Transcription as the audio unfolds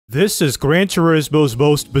This is Gran Turismo's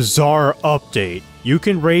most bizarre update. You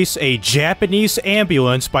can race a Japanese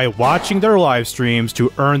ambulance by watching their live streams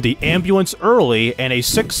to earn the ambulance early and a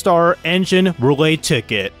 6-star engine relay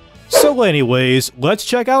ticket. So anyways, let's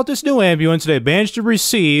check out this new ambulance that I managed to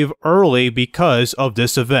receive early because of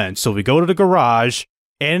this event. So we go to the garage,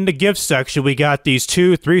 and in the gift section we got these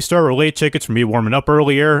 2 3-star relay tickets from me warming up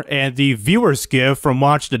earlier, and the viewer's gift from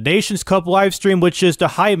watching the Nations Cup livestream, which is the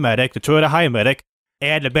HiMedic, the Toyota HiMedic.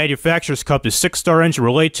 And the Manufacturer's Cup, the 6-star engine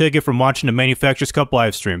relay ticket from watching the Manufacturer's Cup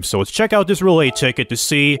livestream. So let's check out this relay ticket to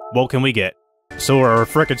see what can we get. So we're a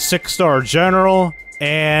frickin' 6-star general,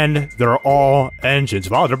 and they're all engines.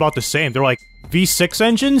 Wow, they're about the same. They're like V6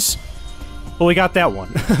 engines? Well, we got that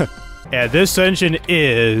one. And this engine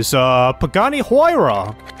is Pagani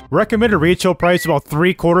Huayra. Recommended retail price about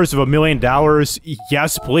 $750,000.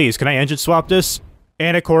 Yes, please. Can I engine swap this?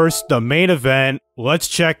 And of course, the main event, let's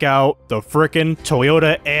check out the frickin'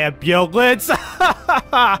 Toyota ambulance.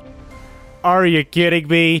 Are you kidding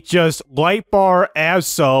me? Just light bar as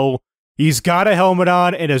so. He's got a helmet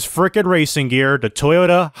on and his frickin' racing gear, the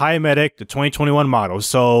Toyota HiMedic, the 2021 model.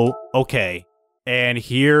 So, okay. And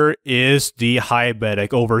here is the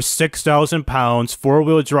HiMedic, over 6,000 pounds,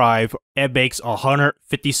 4-wheel drive, and makes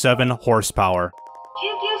 157 horsepower.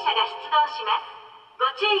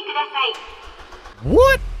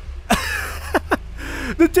 What?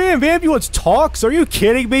 The damn ambulance talks? Are you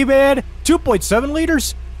kidding me, man? 2.7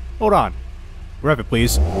 liters? Hold on. Rev it,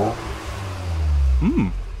 please.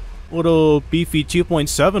 Little beefy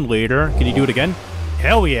 2.7 liter. Can you do it again?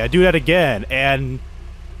 Hell yeah, do that again. And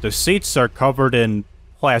the seats are covered in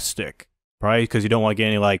plastic. Probably because you don't want to get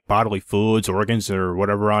any, like, bodily fluids, organs, or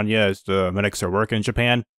whatever on you as the medics are working in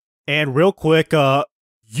Japan. And real quick,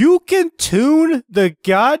 you can tune the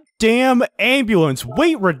goddamn ambulance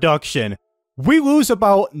weight reduction. We lose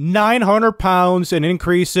about 900 pounds and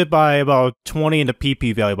increase it by about 20 in the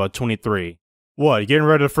PP value, about 23. What, you getting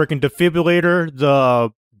rid of the freaking defibrillator,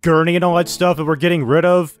 the gurney and all that stuff that we're getting rid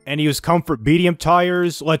of, and use comfort medium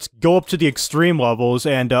tires? Let's go up to the extreme levels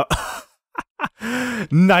and,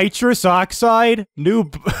 nitrous oxide? New...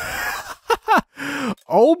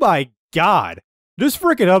 Oh my god. This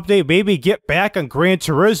freaking update made me get back on Gran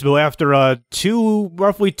Turismo after a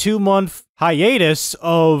roughly 2-month hiatus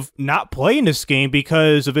of not playing this game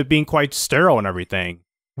because of it being quite sterile and everything.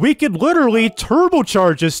 We could literally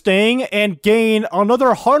turbocharge this thing and gain another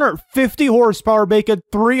 150 horsepower, making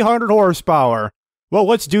 300 horsepower. Well,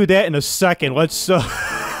 let's do that in a second. Let's just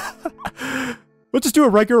do a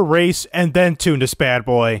regular race and then tune this bad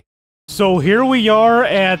boy. So here we are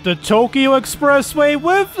at the Tokyo Expressway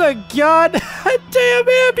with the goddamn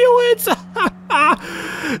ambulance!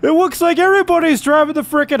 It looks like everybody's driving the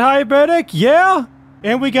frickin' HiMedic, yeah?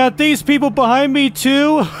 And we got these people behind me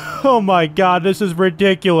too. Oh my god, this is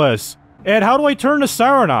ridiculous. And how do I turn the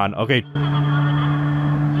siren on? Okay.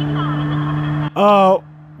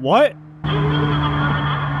 What?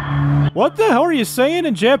 What the hell are you saying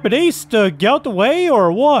in Japanese? To get out the way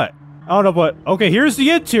or what? I don't know, but okay, here's the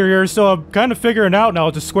interior, so I'm kind of figuring out now.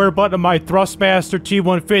 It's a square button on my Thrustmaster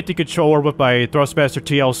T150 controller with my Thrustmaster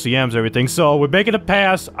TLCMs and everything. So we're making a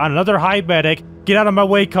pass on another HiMedic. Get out of my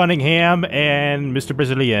way, Cunningham, and Mr.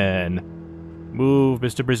 Brazilian. Move,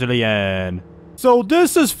 Mr. Brazilian. So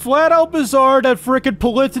this is flat out bizarre that frickin'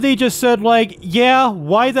 Polytony just said, like, yeah,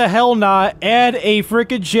 why the hell not add a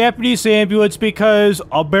frickin' Japanese ambulance because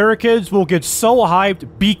Americans will get so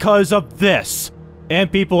hyped because of this. And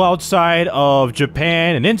people outside of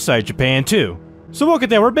Japan and inside Japan, too. So look at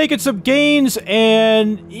that, we're making some gains,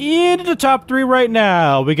 and into the top 3 right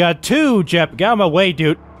now. We got 2 Get out of my way,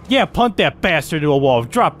 dude. Yeah, punt that bastard into a wall.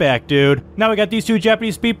 Drop back, dude. Now we got these 2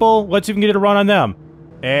 Japanese people. Let's even get a run on them.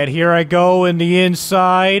 And here I go in the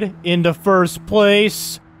inside, in the first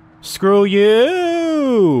place. Screw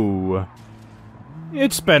you.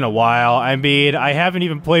 It's been a while. I mean, I haven't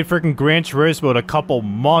even played freaking Gran Turismo in a couple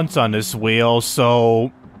months on this wheel,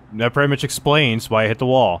 so that pretty much explains why I hit the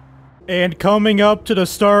wall. And coming up to the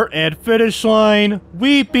start and finish line,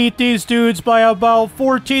 we beat these dudes by about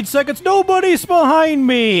 14 seconds. Nobody's behind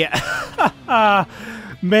me!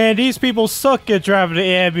 Man, these people suck at driving the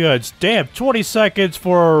ambulance. Damn, 20 seconds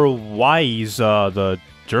for Wise, the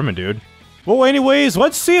German dude. Well, anyways,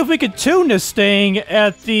 let's see if we can tune this thing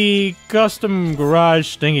at the custom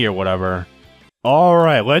garage thingy or whatever.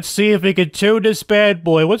 Alright, let's see if we can tune this bad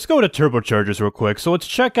boy. Let's go to turbochargers real quick. So let's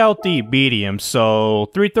check out the medium. So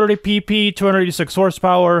 330 pp, 286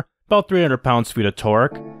 horsepower, about 300 pounds-feet of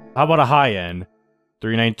torque. How about a high end?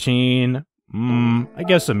 319. I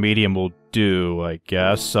guess a medium will do, I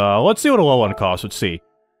guess. Let's see what a low one costs. Let's see.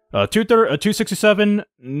 267?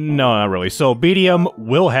 No, not really. So medium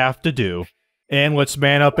will have to do. And let's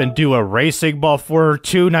man up and do a racing buff for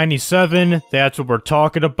 297. That's what we're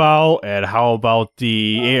talking about. And how about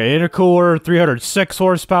the intercooler, 306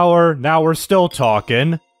 horsepower? Now we're still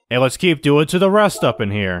talking. And let's keep doing to the rest up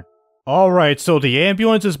in here. Alright, so the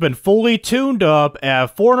ambulance has been fully tuned up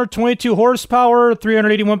at 422 horsepower,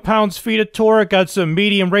 381 pounds-feet of torque, got some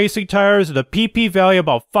medium racing tires, and a PP value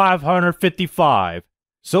about 555.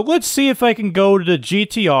 So let's see if I can go to the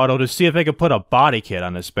GT Auto to see if I can put a body kit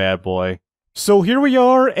on this bad boy. So here we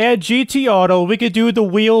are at GT Auto. We could do the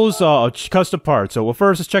wheels, custom parts. So well,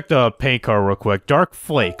 first let's check the paint car real quick. Dark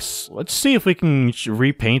Flakes. Let's see if we can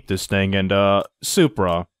repaint this thing and,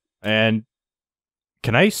 Supra. And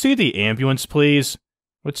can I see the ambulance, please?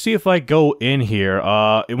 Let's see if I go in here.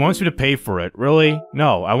 It wants me to pay for it. Really?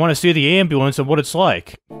 No, I want to see the ambulance and what it's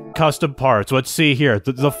like. Custom parts. Let's see here.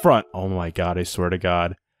 The front. Oh my god, I swear to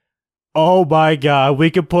god. Oh my god,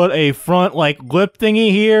 we could put a front, like, lip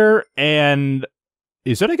thingy here, and...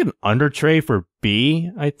 Is that like an under tray for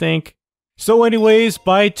B, I think? So anyways,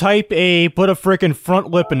 by type A, put a frickin'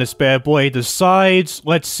 front lip in this bad boy. The sides,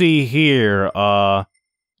 let's see here,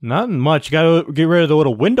 not much. You gotta get rid of the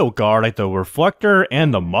little window guard, like the reflector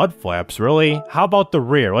and the mud flaps, really? How about the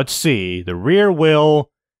rear? Let's see. The rear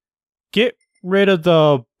will... Get rid of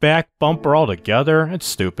the back bumper altogether. It's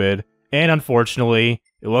stupid. And unfortunately...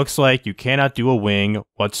 It looks like you cannot do a wing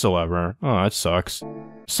whatsoever. Oh, that sucks.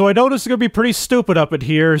 So I know this is going to be pretty stupid up in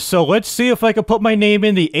here, so let's see if I can put my name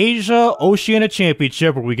in the Asia Oceania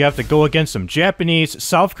Championship, where we have to go against some Japanese,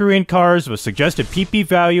 South Korean cars with a suggested PP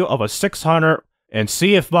value of a 600, and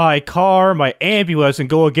see if my car, my ambulance, can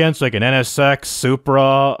go against like an NSX,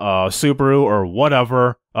 Supra, Subaru, or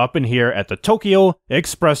whatever up in here at the Tokyo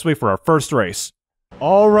Expressway for our first race.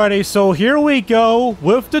 Alrighty, so here we go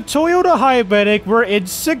with the Toyota HiMedic. We're in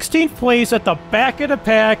 16th place at the back of the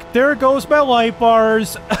pack. There goes my light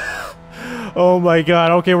bars. Oh my god.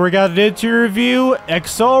 Okay, we got an interior view.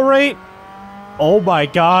 Accelerate. Oh my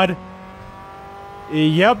god.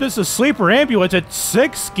 Yep, this is a sleeper ambulance at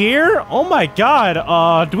 6th gear. Oh my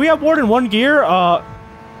god. Do we have more than one gear?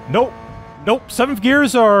 Nope. Nope. 7th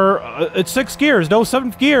gears are it's 6 gears. No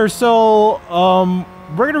 7th gear. So,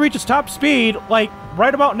 we're gonna reach its top speed, like,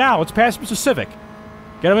 right about now. It's past Mr. Civic.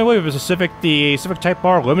 Get me with Mr. Civic, the Civic Type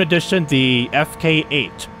R Limited Edition, the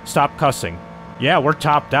FK8. Stop cussing. Yeah, we're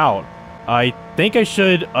topped out. I think I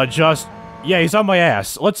should adjust... Yeah, he's on my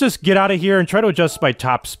ass. Let's just get out of here and try to adjust my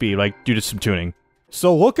top speed, like, due to some tuning.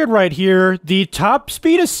 So looking right here, the top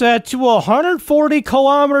speed is set to 140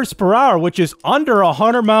 kilometers per hour, which is under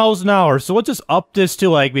 100 miles an hour. So let's just up this to,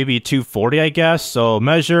 like, maybe 240, I guess. So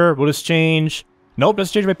measure, we'll just change... Nope,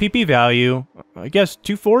 let's change my PP value. I guess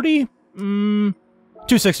 240?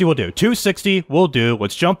 260 will do. 260 will do.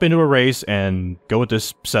 Let's jump into a race and go with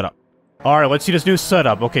this setup. Alright, let's see this new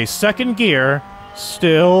setup. Okay, 2nd gear.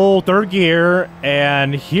 Still 3rd gear.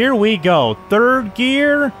 And here we go. 3rd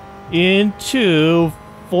gear into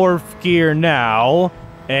 4th gear now.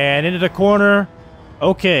 And into the corner.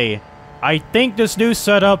 Okay, I think this new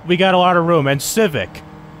setup, we got a lot of room. And Civic.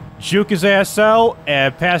 Juke his ass out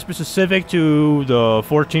and pass Mr. Civic to the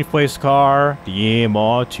 14th place car, the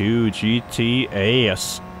MR2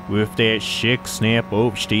 GTS, with that chic snap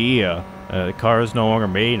over steer. The car is no longer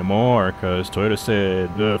made anymore because Toyota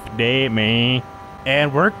said, "Look, that man."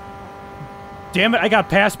 And we're... Damn it, I got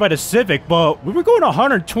passed by the Civic, but we were going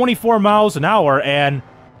 124 miles an hour and...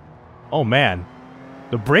 Oh man,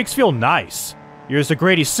 the brakes feel nice. Here's the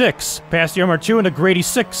Grady 6, past the MR2 and the Grady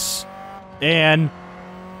 6. And...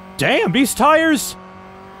 Damn, these tires...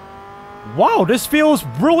 Wow, this feels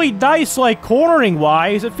really nice, like,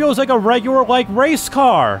 cornering-wise. It feels like a regular, like, race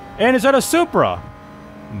car. And is that a Supra?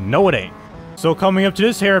 No, it ain't. So coming up to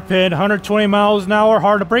this hairpin, 120 miles an hour,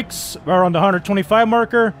 hard on the brakes, around the 125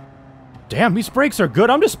 marker. Damn, these brakes are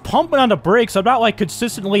good. I'm just pumping on the brakes. I'm not, like,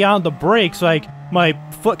 consistently on the brakes, like, my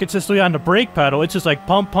foot consistently on the brake pedal. It's just like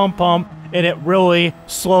pump, pump, pump, and it really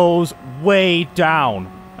slows way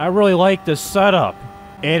down. I really like this setup.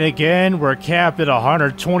 And again, we're capped at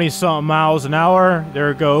 120-something miles an hour.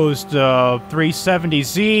 There goes the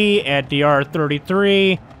 370Z at the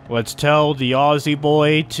R33. Let's tell the Aussie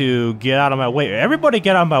boy to get out of my way. Everybody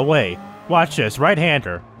get out of my way. Watch this,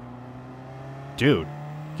 right-hander. Dude,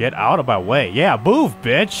 get out of my way. Yeah, move,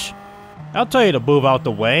 bitch. I'll tell you to move out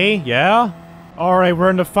the way, yeah? Alright, we're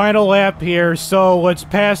in the final lap here, so let's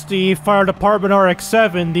pass the fire department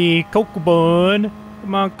RX-7, the Kokobun.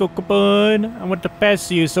 Come on, Kokobun. I want to pass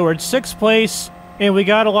you. So we're in 6th place, and we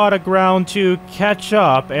got a lot of ground to catch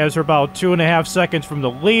up, as we're about 2.5 seconds from the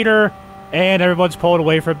leader, and everyone's pulled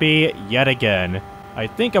away from me yet again. I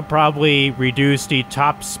think I'll probably reduce the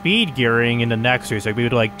top speed gearing in the next race, like maybe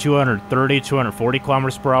to like 230, 240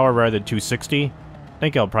 kilometers per hour rather than 260. I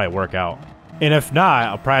think it'll probably work out. And if not,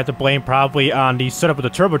 I'll probably have to blame probably on the setup of the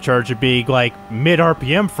turbocharger being like mid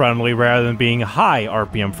RPM friendly rather than being high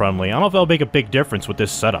RPM friendly. I don't know if that'll make a big difference with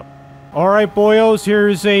this setup. Alright, boyos,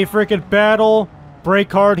 here's a freaking battle.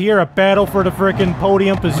 Brake hard here, a battle for the freaking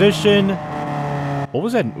podium position. What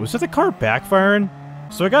was that? Was that the car backfiring?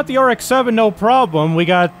 So I got the RX-7, no problem. We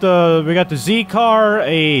got the Z car,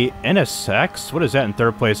 a NSX. What is that in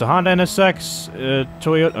third place? A Honda NSX,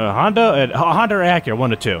 Toyota, Honda or Acura, 1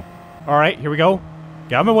 to 2. All right, here we go.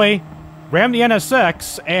 Get out of my way. Ram the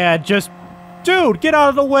NSX and just, dude, get out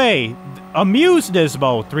of the way. Amuse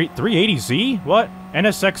Nismo 380Z. What?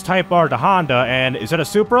 NSX Type R to Honda, and is that a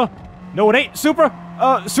Supra? No, it ain't Supra.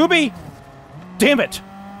 Subi. Damn it.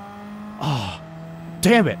 Oh,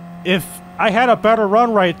 damn it. If I had a better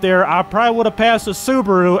run right there, I probably would have passed the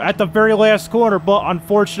Subaru at the very last corner, but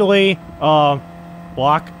unfortunately,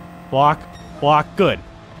 block, good.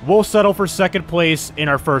 We'll settle for second place in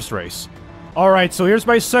our first race. Alright, so here's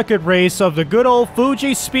my second race of the good old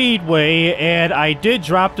Fuji Speedway, and I did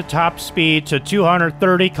drop the top speed to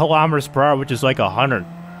 230 kilometers per hour, which is like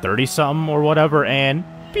 130 something or whatever, and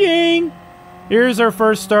bing! Here's our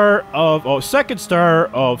first start of, second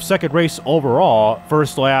start of second race overall.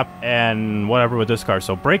 First lap and whatever with this car.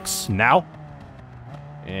 So brakes now.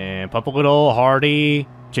 And pump a little Hardy,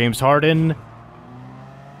 James Harden.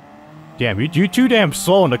 Damn, you too damn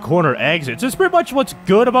slow in the corner exits. It's pretty much what's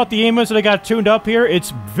good about the aimless that I got tuned up here.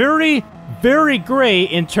 It's very, very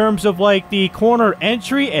great in terms of like the corner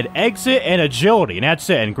entry and exit and agility. And that's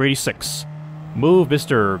it, and Grady 6. Move,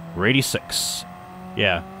 Mr. Grady 6.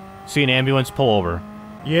 Yeah. See an ambulance, pull over.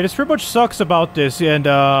 Yeah, this pretty much sucks about this, and,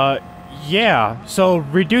 yeah. So,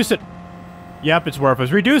 reduce it. Yep, it's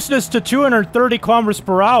worthless. Reduce this to 230 kilometers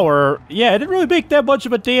per hour. Yeah, it didn't really make that much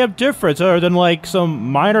of a damn difference, other than, like,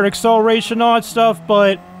 some minor acceleration and all that stuff,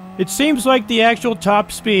 but it seems like the actual top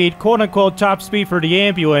speed, quote-unquote top speed for the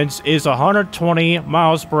ambulance, is 120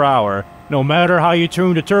 miles per hour. No matter how you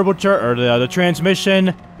tune the turbocharger or the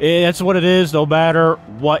transmission, that's what it is, no matter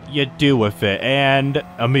what you do with it. And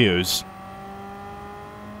amuse.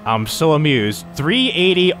 I'm so amused.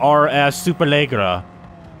 380 RS Superleggera.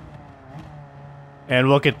 And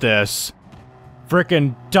look at this.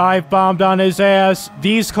 Frickin' dive bombed on his ass.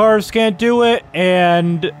 These cars can't do it,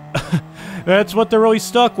 and that's what they're really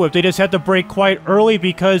stuck with. They just had to brake quite early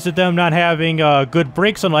because of them not having good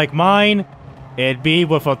brakes, unlike mine. It'd be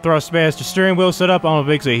with a Thrustmaster steering wheel setup. I don't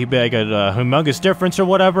know if it's like a humongous difference or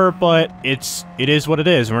whatever, but it is what it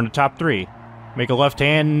is. We're in the top 3. Make a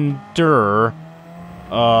left-hander.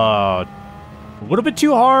 A little bit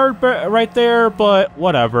too hard right there, but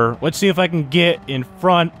whatever. Let's see if I can get in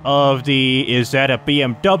front of is that a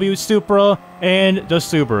BMW Supra and the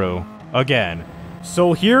Subaru again.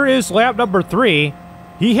 So here is lap number 3.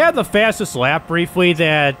 He had the fastest lap briefly,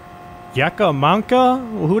 that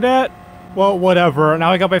Yakamanka? Who that? Well, whatever.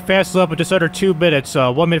 Now I got my fastest lap in just under 2 minutes.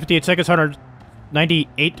 1 minute 58 seconds,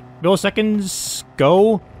 198 milliseconds.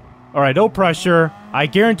 Go. Alright, no pressure. I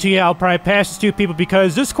guarantee you I'll probably pass these 2 people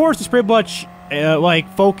because this course is pretty much, like,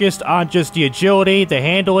 focused on just the agility, the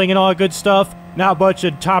handling, and all that good stuff. Not much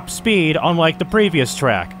in top speed, unlike the previous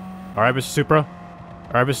track. Alright, Mr. Supra.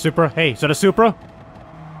 Alright, Mr. Supra. Hey, is that a Supra?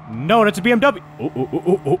 No, that's a BMW.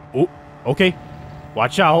 Oh. Okay.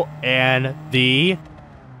 Watch out. And the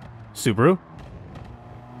Subaru.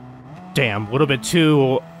 Damn, a little bit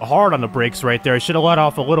too hard on the brakes right there. I should have let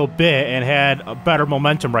off a little bit and had a better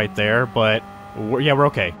momentum right there, but yeah, we're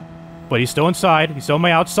okay. But he's still inside. He's still on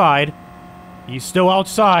my outside. He's still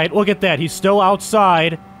outside. Look at that. He's still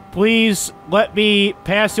outside. Please let me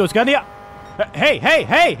pass you. It's got the... Hey!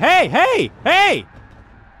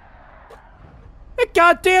 That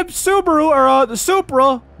goddamn Subaru, or the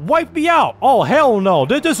Supra, wiped me out. Oh, hell no.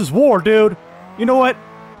 This is war, dude. You know what?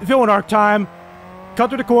 Villain arc time. Cut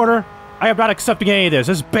through the corner. I am not accepting any of this.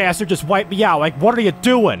 This bastard just wiped me out. Like, what are you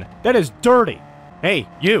doing? That is dirty. Hey,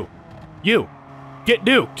 you. Get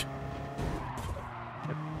nuked.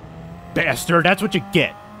 Bastard, that's what you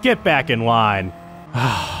get. Get back in line.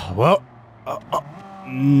 Well,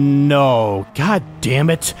 no. God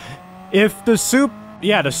damn it. If the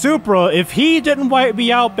Supra, if he didn't wipe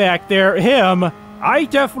me out back there, I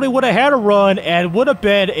definitely would have had a run and would have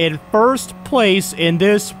been in first place in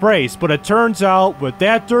this race. But it turns out, with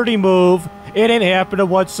that dirty move, it ain't happening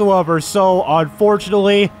whatsoever. So,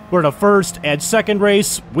 unfortunately, we're the first and second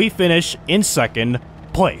race. We finish in second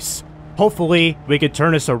place. Hopefully, we can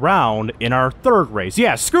turn this around in our third race.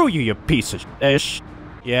 Yeah, screw you, you piece of ish.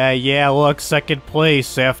 Yeah, look, second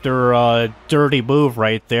place after a dirty move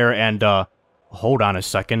right there, and, hold on a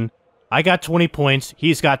second. I got 20 points,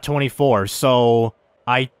 he's got 24, so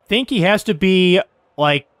I think he has to be,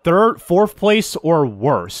 like, fourth place or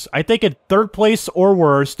worse. I think in third place or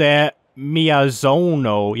worse that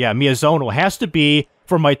Miyazono has to be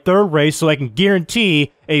for my third race so I can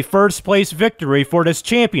guarantee a first place victory for this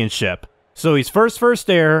championship. So he's first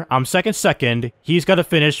there, I'm second, he's got to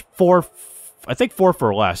finish fourth, I think fourth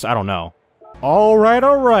or less, I don't know.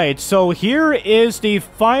 Alright, so here is the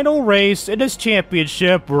final race in this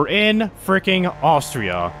championship. We're in freaking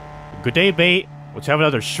Austria. Good day, bait. Let's have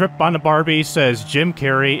another shrimp on the Barbie, says Jim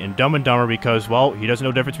Carrey in Dumb and Dumber because, well, he doesn't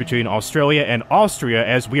know the difference between Australia and Austria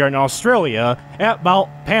as we are in Australia at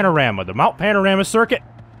Mount Panorama, the Mount Panorama circuit.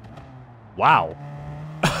 Wow.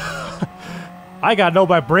 I gotta know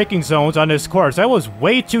my braking zones on this course. I was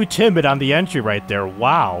way too timid on the entry right there.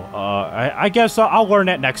 Wow. I guess I'll learn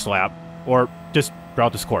that next lap. Or just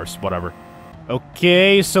throughout this course, whatever.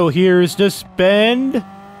 Okay, so here's this bend.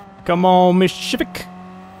 Come on, Mr. Shivik.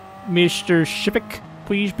 Mr. Shivik,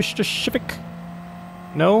 please, Mr. Shivik.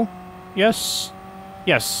 No? Yes?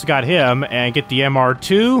 Yes, got him, and get the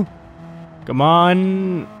MR2. Come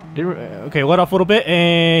on. Okay, let off a little bit,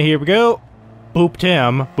 and here we go. Booped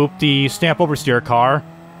him. Booped the stamp oversteer car.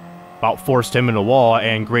 About forced him in the wall,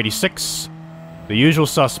 and Grady 6. The usual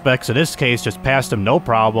suspects in this case just passed him no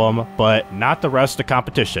problem, but not the rest of the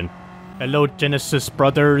competition. Hello, Genesis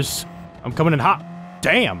brothers. I'm coming in hot.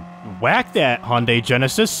 Damn! Whack that, Hyundai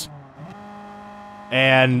Genesis.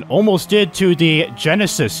 And almost did to the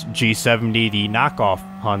Genesis G70, the knockoff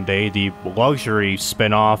Hyundai, the luxury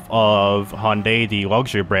spin-off of Hyundai, the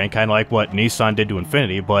luxury brand, kind of like what Nissan did to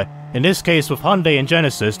Infiniti, but in this case with Hyundai and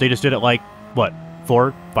Genesis, they just did it like, what,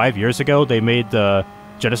 4-5 years ago? They made the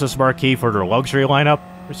Genesis marquee for their luxury lineup,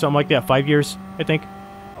 or something like that, 5 years, I think.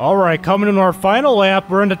 Alright, coming in our final lap,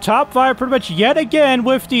 we're in the top 5 pretty much yet again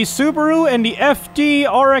with the Subaru and the FD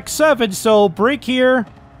RX-7, so brake here,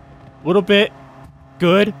 a little bit.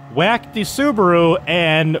 Good. Whacked the Subaru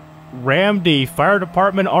and rammed the fire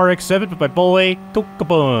department RX-7 with my bully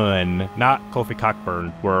Kokabun. Not Kofi Cockburn,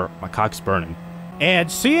 where my cock's burning.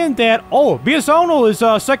 And seeing that, Miyazono is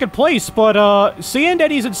second place, but seeing that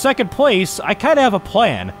he's in second place, I kind of have a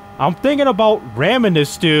plan. I'm thinking about ramming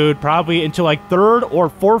this dude probably into like third or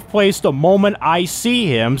fourth place the moment I see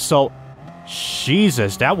him, so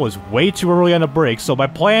Jesus, that was way too early on the brake. So my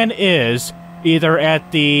plan is either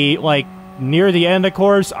at the, like, near the end of the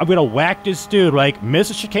course, I'm gonna whack this dude, like,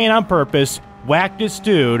 miss a chicane on purpose, whack this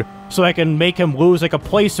dude, so I can make him lose, like, a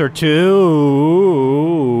place or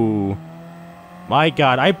two. My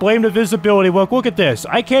God, I blame the visibility. Look at this.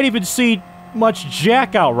 I can't even see much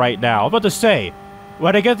jack out right now. I'm about to say,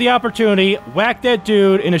 when I get the opportunity, whack that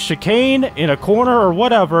dude in a chicane, in a corner, or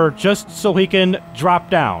whatever, just so he can drop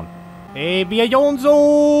down. Hey,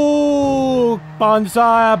 Miyazono!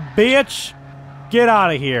 Banzai, bitch! Get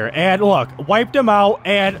out of here. And look, wiped him out,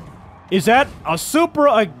 and is that a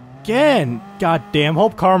Supra again? God damn,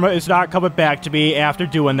 hope karma is not coming back to me after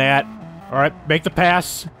doing that. Alright, make the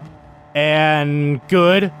pass. And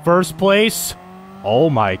good. First place. Oh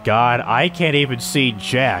my God, I can't even see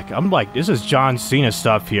jack. I'm like, this is John Cena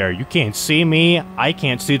stuff here. You can't see me. I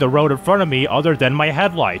can't see the road in front of me other than my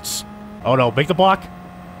headlights. Oh no, make the block.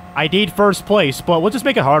 I need first place, but we'll just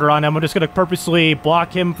make it harder on him. I'm just going to purposely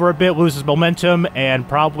block him for a bit, lose his momentum, and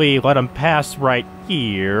probably let him pass right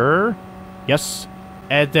here. Yes.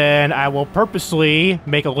 And then I will purposely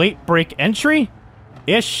make a late break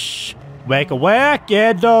entry-ish. Make a whack,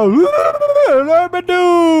 and oh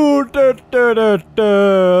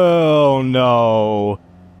no.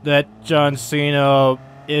 That John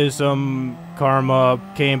Cena-ism karma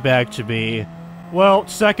came back to me. Well,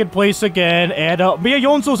 second place again, and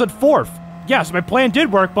Miyazono's at fourth. Yes, my plan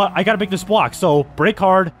did work, but I gotta make this block. So, brake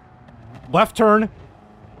hard, left turn,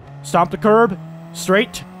 stomp the curb,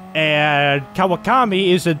 straight, and Kawakami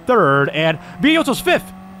is in third, and Miyazono's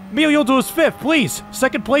fifth. Miyazono's fifth, please.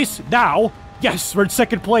 Second place now. Yes, we're in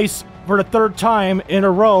second place for the third time in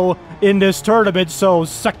a row in this tournament. So,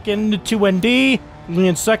 second to ND, we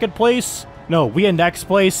in second place. No, we in next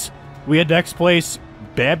place. We in next place.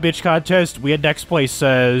 Bad bitch contest. We had next place,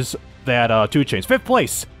 says that 2 Chainz. Fifth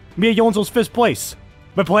place. Miyazono's fifth place.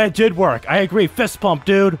 My plan did work. I agree. Fist pump,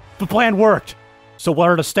 dude. The plan worked. So what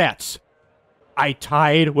are the stats? I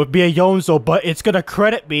tied with Miyazono, but it's gonna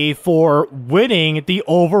credit me for winning the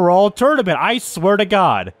overall tournament. I swear to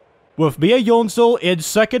God. With Miyazono in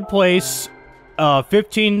second place,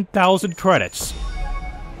 15,000 credits.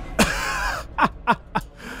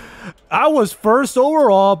 I was first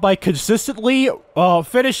overall by consistently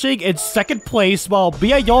finishing in second place, while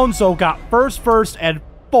Bionzo got first, and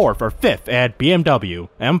fourth, or fifth at BMW,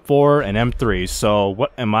 M4, and M3. So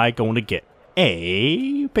what am I going to get?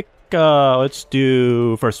 Let's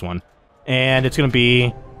do first one. And it's going to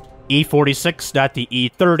be E46, not the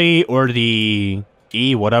E30, or the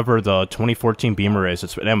E whatever the 2014 Beamer is.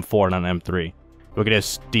 It's an M4, not an M3. Look at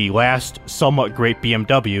this, the last somewhat great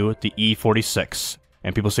BMW, the E46.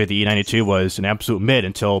 And people say the E92 was an absolute mid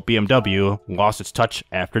until BMW lost its touch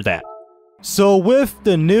after that. So with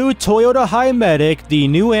the new Toyota HiMedic, the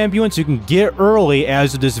new ambulance you can get early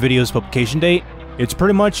as of this video's publication date, it's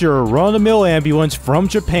pretty much your run-of-the-mill ambulance from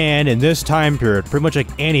Japan in this time period, pretty much like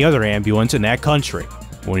any other ambulance in that country.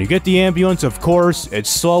 When you get the ambulance, of course, it's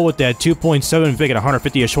slow with that 2.7 VIG and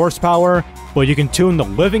 150-ish horsepower, but you can tune the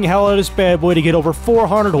living hell out of this bad boy to get over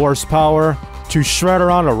 400 horsepower, to shred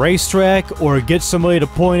around a racetrack, or get somebody to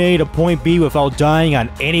point A to point B without dying on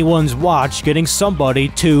anyone's watch getting somebody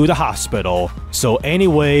to the hospital. So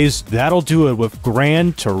anyways, that'll do it with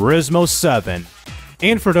Gran Turismo 7.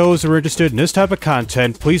 And for those who are interested in this type of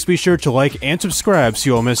content, please be sure to like and subscribe so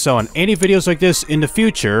you won't miss out on any videos like this in the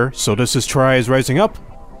future. So this is TRIZE rising up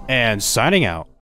and signing out.